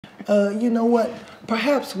You know what?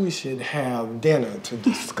 Perhaps we should have dinner to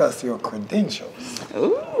discuss your credentials.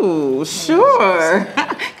 Ooh, sure.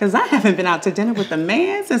 Because I haven't been out to dinner with a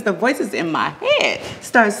man since the voices in my head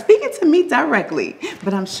start speaking to me directly.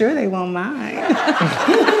 But I'm sure they won't mind.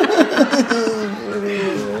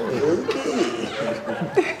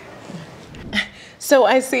 So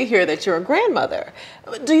I see here that you're a grandmother.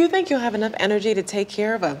 Do you think you'll have enough energy to take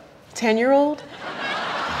care of a 10-year-old?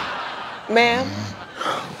 Ma'am?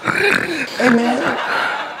 Hey, man,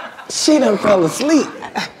 she done fell asleep.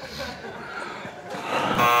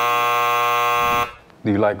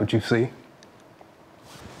 Do you like what you see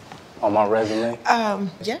on my resume?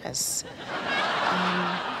 Yes.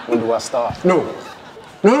 When do I start? No.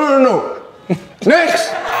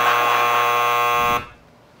 Next!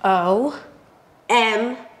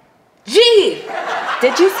 OMG!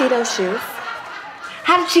 Did you see those shoes?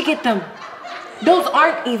 How did she get them? Those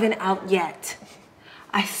aren't even out yet.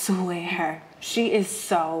 I swear, she is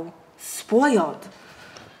so spoiled.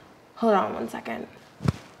 Hold on 1 second.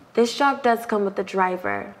 This job does come with a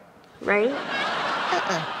driver, right?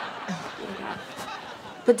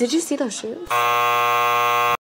 But did you see those shoes?